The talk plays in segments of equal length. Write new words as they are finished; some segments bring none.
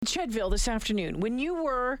Chedville this afternoon, when you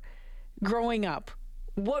were growing up,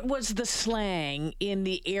 what was the slang in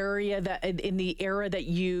the era that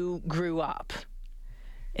you grew up?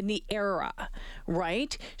 In the era,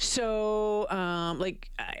 right? So,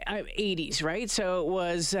 80s, right? So it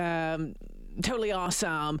was totally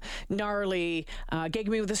awesome, gnarly, gag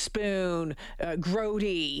me with a spoon,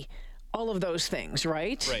 grody, all of those things,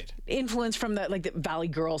 right? Right. Influence from the Valley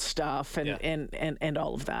Girl stuff and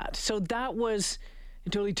all of that. So that was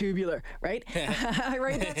totally tubular, right?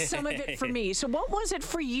 Right, that's some of it for me. So what was it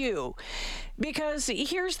for you? Because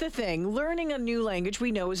here's the thing, learning a new language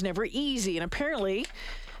we know is never easy, and apparently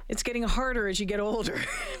it's getting harder as you get older.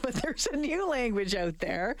 But there's a new language out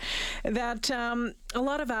there that a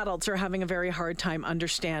lot of adults are having a very hard time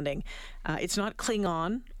understanding. It's not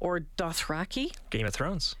Klingon or Dothraki. Game of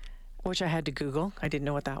Thrones. Which I had to Google. I didn't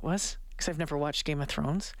know what that was because I've never watched Game of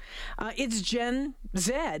Thrones. It's Gen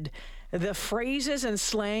Z. The phrases and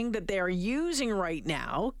slang that they are using right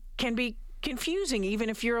now can be confusing even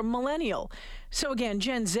if you're a millennial. So again,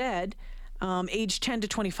 Gen Z, age 10 to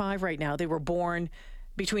 25 right now, they were born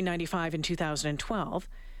between 95 and 2012.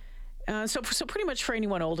 So pretty much for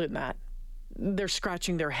anyone older than that, they're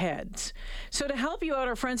scratching their heads. So to help you out,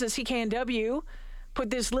 our friends at CKNW put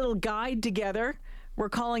this little guide together. We're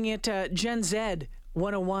calling it Gen Z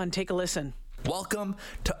 101. Take a listen. Welcome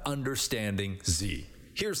to Understanding Z.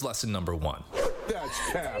 Here's lesson number 1.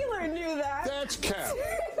 That's cap. Taylor knew that. That's cap.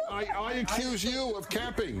 I accuse you of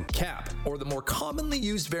capping. Cap, or the more commonly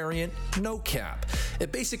used variant, no cap.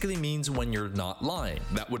 It basically means when you're not lying.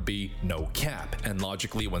 That would be no cap. And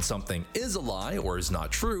logically, when something is a lie or is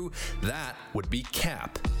not true, that would be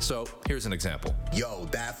cap. So here's an example. Yo,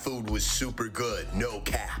 that food was super good. No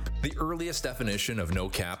cap. The earliest definition of no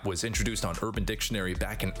cap was introduced on Urban Dictionary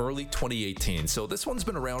back in early 2018. So this one's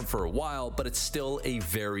been around for a while, but it's still a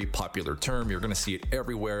very popular term. You're going to see it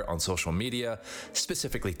everywhere on social media,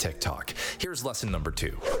 specifically TikTok. Here's lesson number 2.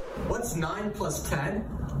 What's 9 plus 10?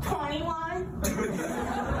 21.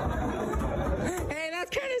 Hey, that's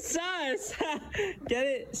kind of sus. Get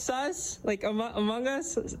it? Sus? Like Among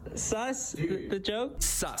Us? Sus? The joke?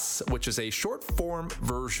 Sus, which is a short form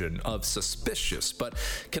version of suspicious, but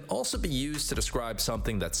can also be used to describe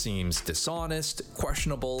something that seems dishonest,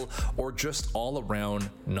 questionable, or just all around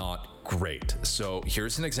not great. So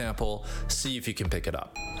here's an example. See if you can pick it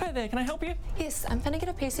up. Hi there, can I help you? Yes, I'm finna get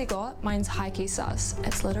a PC got. Mine's high-key sus.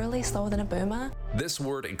 It's literally slower than a boomer. This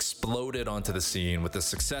word exploded onto the scene with the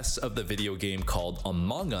success of the video game called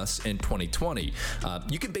Among Us in 2020.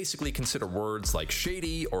 You can basically consider words like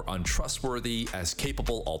shady or untrustworthy as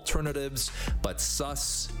capable alternatives, but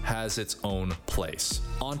sus has its own place.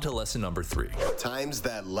 On to lesson number 3. Times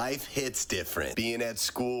that life hits different. Being at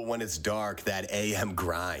school when it's dark, that AM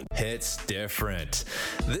grind. Hits different.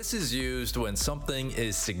 This is used when something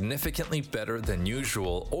is significantly better than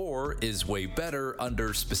usual or is way better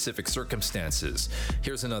under specific circumstances.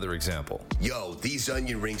 Here's another example. Yo, these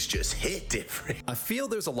onion rings just hit different. I feel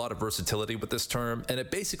there's a lot of versatility with this term, and it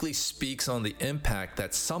basically speaks on the impact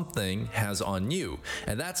that something has on you.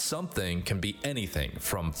 And that something can be anything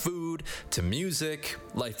from food to music,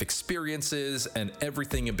 life experiences, and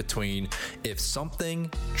everything in between. If something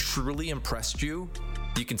truly impressed you,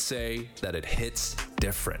 you can say that it hits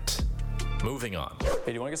different. Moving on. Hey,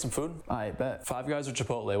 do you want to get some food? I bet. Five Guys or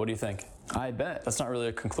Chipotle, what do you think? I bet. That's not really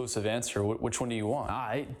a conclusive answer. Which one do you want?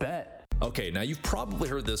 I bet. Okay, now you've probably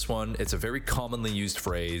heard this one. It's a very commonly used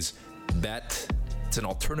phrase, bet. It's an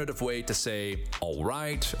alternative way to say all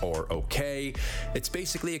right or okay. It's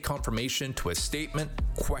basically a confirmation to a statement,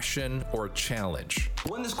 question, or a challenge.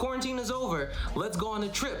 When this quarantine is over, let's go on a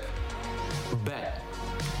trip. Bet.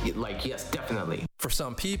 Like, yes, definitely. For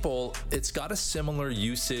some people, it's got a similar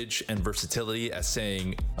usage and versatility as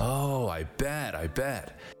saying, oh, I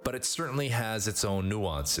bet. But it certainly has its own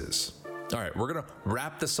nuances. All right, we're gonna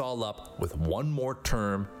wrap this all up with one more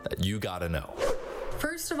term that you gotta know.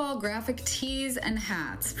 First of all, graphic tees and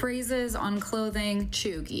hats. Phrases on clothing,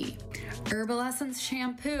 cheugy. Herbal Essence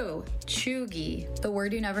shampoo, cheugy. The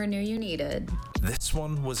word you never knew you needed. This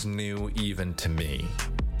one was new even to me.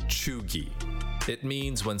 Cheugy. It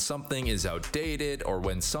means when something is outdated or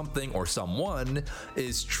when something or someone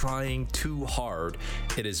is trying too hard.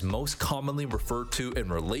 It is most commonly referred to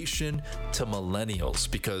in relation to millennials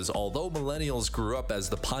because although millennials grew up as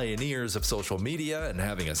the pioneers of social media and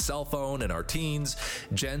having a cell phone in our teens,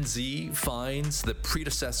 Gen Z finds the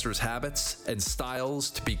predecessors' habits and styles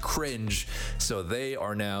to be cringe, so they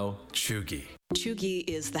are now cheugy. Cheugy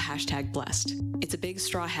is the hashtag blessed. It's a big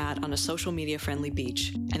straw hat on a social media friendly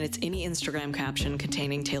beach, and it's any Instagram caption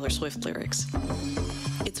containing Taylor Swift lyrics.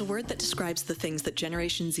 It's a word that describes the things that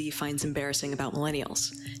Generation Z finds embarrassing about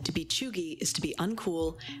millennials. To be chuggy is to be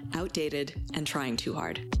uncool, outdated, and trying too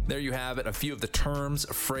hard. There you have it, a few of the terms,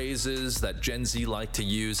 phrases that Gen Z like to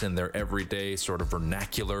use in their everyday sort of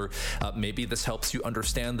vernacular. Maybe this helps you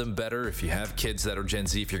understand them better. If you have kids that are Gen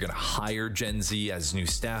Z, if you're going to hire Gen Z as new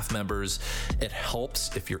staff members, it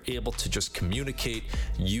helps if you're able to just communicate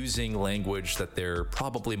using language that they're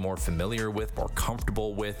probably more familiar with, more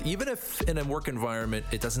comfortable with. Even if in a work environment,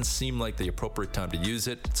 it doesn't seem like the appropriate time to use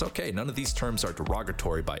it, it's okay. None of these terms are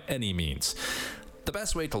derogatory by any means. The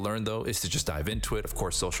best way to learn, though, is to just dive into it. Of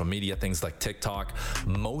course, social media, things like TikTok,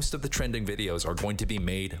 most of the trending videos are going to be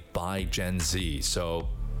made by Gen Z. So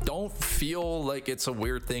don't feel like it's a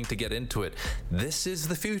weird thing to get into it. This is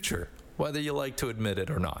the future, whether you like to admit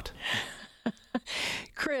it or not.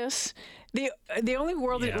 Chris, the only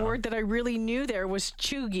word that I really knew there was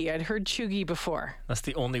chuggy. I'd heard chuggy before. That's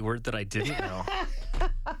the only word that I didn't know.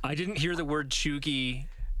 I didn't hear the word chuggy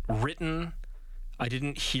written. I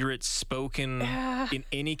didn't hear it spoken in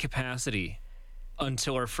any capacity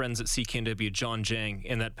until our friends at CKNW, John Jang,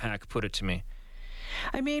 in that pack put it to me.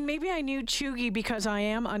 I mean, maybe I knew chuggy because I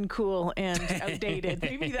am uncool and outdated.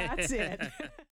 Maybe that's it.